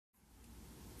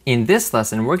In this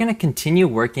lesson, we're going to continue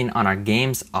working on our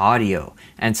game's audio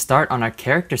and start on our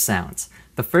character sounds.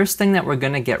 The first thing that we're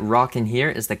going to get rocking here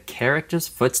is the character's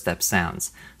footstep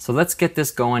sounds. So let's get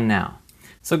this going now.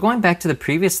 So going back to the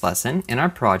previous lesson, in our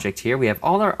project here, we have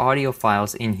all our audio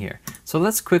files in here. So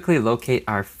let's quickly locate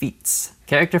our feets,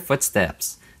 character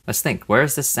footsteps. Let's think, where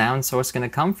is this sound source going to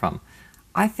come from?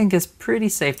 I think it's pretty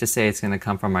safe to say it's going to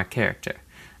come from our character.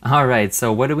 Alright,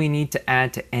 so what do we need to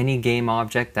add to any game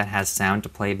object that has sound to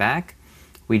play back?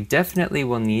 We definitely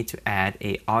will need to add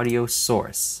an audio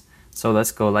source. So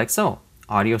let's go like so,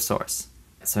 audio source.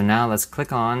 So now let's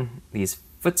click on these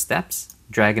footsteps,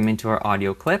 drag them into our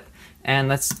audio clip, and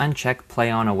let's uncheck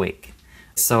play on awake.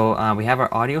 So we have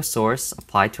our audio source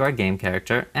applied to our game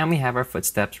character, and we have our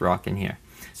footsteps rocking here.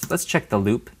 So let's check the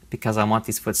loop, because I want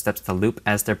these footsteps to loop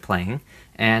as they're playing,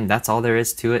 and that's all there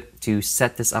is to it to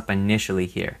set this up initially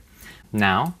here.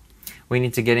 Now, we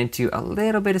need to get into a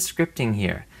little bit of scripting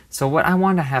here. So what I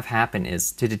want to have happen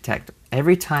is to detect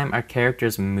every time our character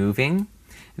is moving,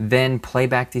 then play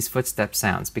back these footstep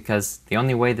sounds, because the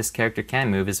only way this character can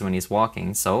move is when he's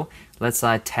walking. So let's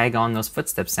tag on those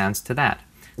footstep sounds to that.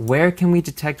 Where can we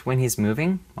detect when he's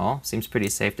moving? Well, seems pretty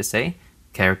safe to say,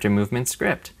 character movement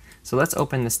script. So let's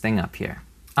open this thing up here.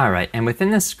 Alright, and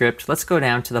within this script, let's go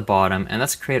down to the bottom and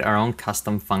let's create our own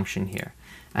custom function here.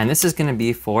 And this is going to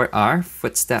be for our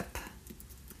footstep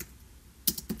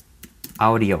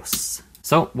audios.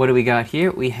 So what do we got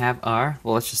here? We have our,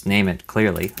 well, let's just name it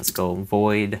clearly. Let's go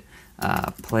void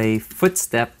play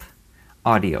footstep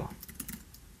audio.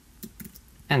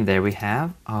 And there we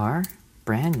have our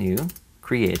brand new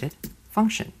created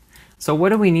function. So what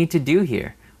do we need to do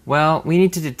here? Well, we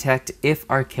need to detect if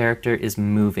our character is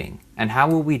moving. And how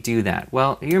will we do that?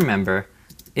 Well, you remember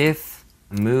if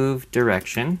move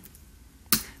direction,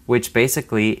 which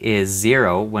basically is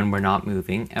 0 when we're not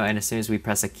moving, and as soon as we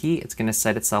press a key, it's going to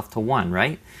set itself to 1,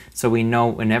 right? So we know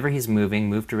whenever he's moving,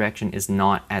 move direction is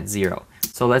not at 0.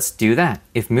 So let's do that.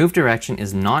 If move direction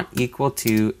is not equal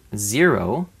to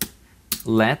 0,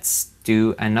 let's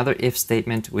do another if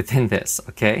statement within this,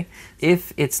 okay?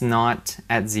 If it's not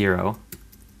at 0,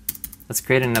 let's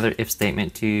create another if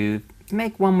statement to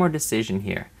make one more decision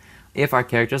here. If our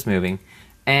character is moving,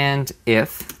 and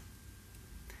if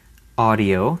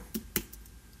audio,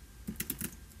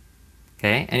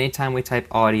 okay, anytime we type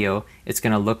audio, it's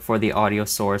going to look for the audio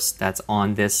source that's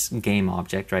on this game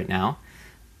object right now,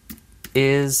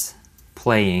 is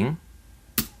playing.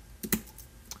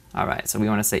 Alright, so we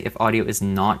want to say if audio is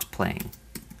not playing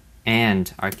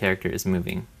and our character is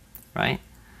moving, right?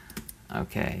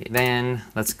 Okay, then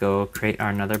let's go create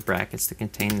our another brackets to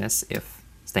contain this if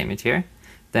statement here.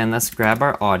 Then let's grab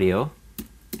our audio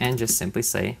and just simply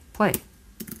say play.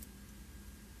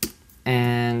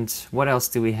 And what else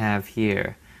do we have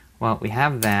here? Well, we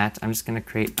have that. I'm just going to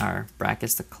create our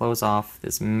brackets to close off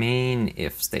this main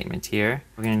if statement here.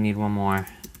 We're going to need one more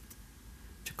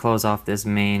to close off this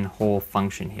main whole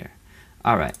function here.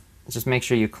 Alright, just make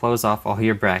sure you close off all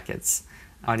your brackets.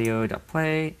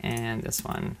 Audio.play and this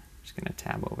one. Just going to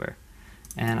tab over.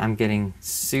 And I'm getting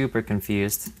super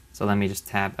confused. So let me just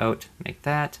tab out, make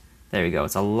that. There we go.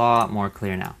 It's a lot more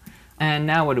clear now. And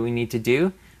now what do we need to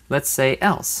do? Let's say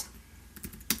else.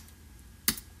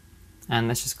 And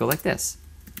let's just go like this.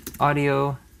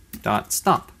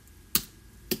 Audio.stop.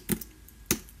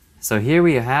 So here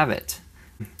we have it.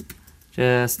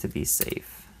 Just to be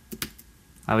safe.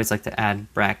 I always like to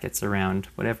add brackets around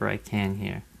whatever I can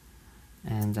here.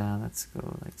 And let's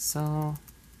go like so.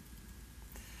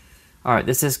 Alright,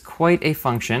 this is quite a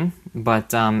function,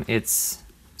 but it's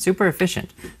super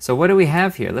efficient. So what do we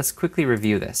have here? Let's quickly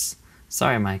review this.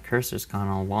 Sorry, my cursor's gone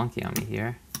all wonky on me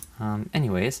here.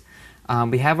 Anyways,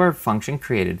 we have our function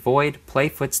created, void play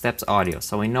footsteps audio.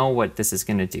 So we know what this is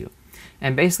going to do.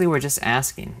 And basically we're just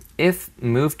asking if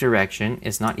move direction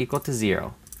is not equal to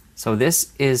 0. So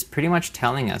this is pretty much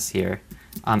telling us here,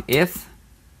 if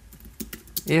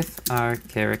our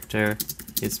character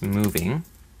is moving,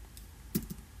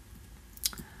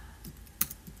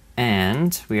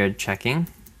 and we are checking,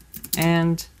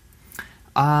 and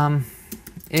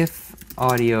if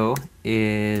audio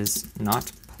is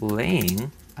not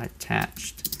playing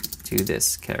attached to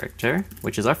this character,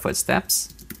 which is our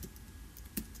footsteps,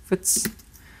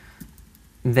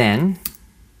 then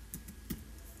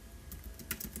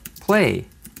play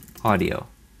audio.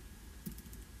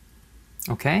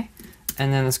 Okay,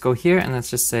 and then let's go here and let's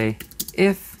just say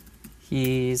if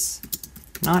he's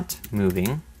not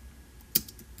moving,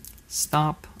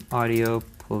 stop audio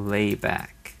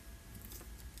playback.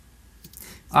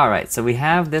 Alright, so we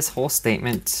have this whole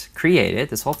statement created,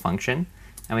 this whole function,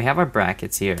 and we have our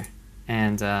brackets here.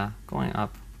 And going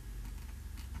up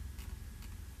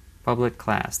public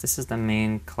class. This is the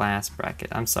main class bracket.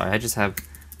 I'm sorry, I'm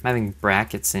having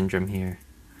bracket syndrome here.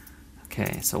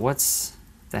 Okay, so what's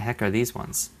the heck are these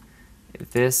ones?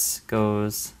 If this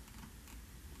goes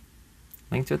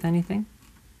linked with anything?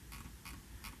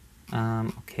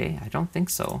 Okay, I don't think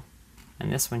so.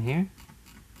 And this one here?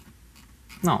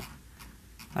 No.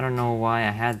 I don't know why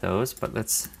I had those, but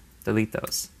let's delete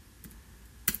those.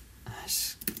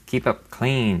 Just keep up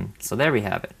clean. So there we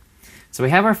have it. So we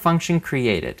have our function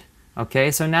created.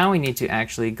 Okay, so now we need to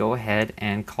actually go ahead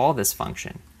and call this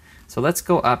function. So let's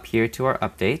go up here to our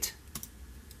update.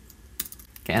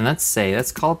 Okay, and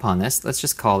let's call upon this. Let's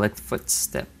just call it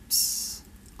Footsteps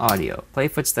Audio. Play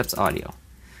Footsteps Audio.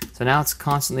 So now it's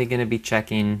constantly going to be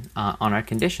checking on our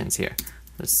conditions here.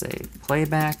 Let's say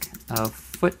playback of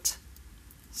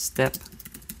Footstep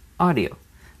Audio.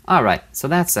 All right, so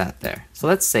that's that there. So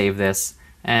let's save this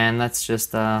and let's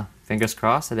just fingers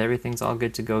crossed that everything's all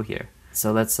good to go here.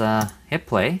 So let's hit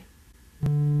play.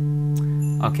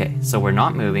 Okay, so we're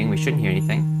not moving. We shouldn't hear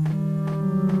anything.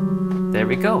 There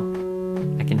we go.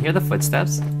 I can hear the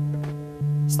footsteps.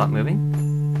 Stop moving.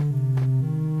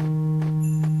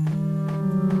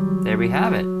 There we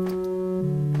have it.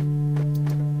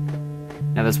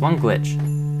 Now there's one glitch.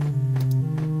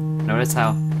 Notice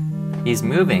how he's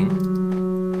moving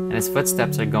and his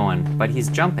footsteps are going, but he's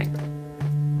jumping.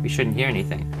 We shouldn't hear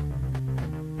anything.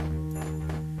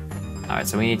 Alright,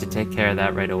 so we need to take care of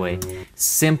that right away.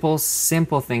 Simple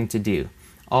thing to do.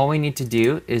 All we need to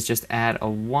do is just add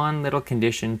one little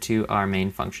condition to our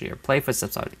main function here. Play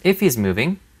Footsteps Audio. If he's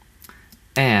moving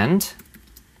and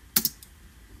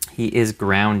he is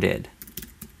grounded.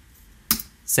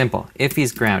 Simple. If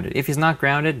he's grounded. If he's not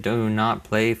grounded, do not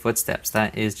play Footsteps.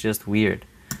 That is just weird.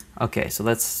 Okay, so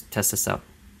let's test this out.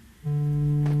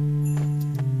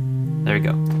 There we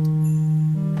go.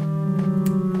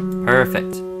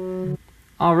 Perfect.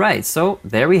 All right, so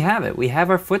there we have it. We have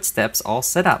our footsteps all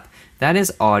set up. That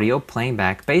is audio playing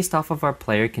back based off of our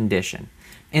player condition.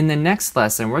 In the next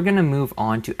lesson, we're going to move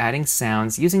on to adding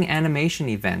sounds using animation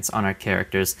events on our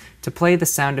characters to play the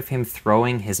sound of him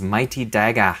throwing his mighty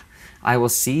dagger. I will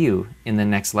see you in the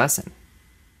next lesson.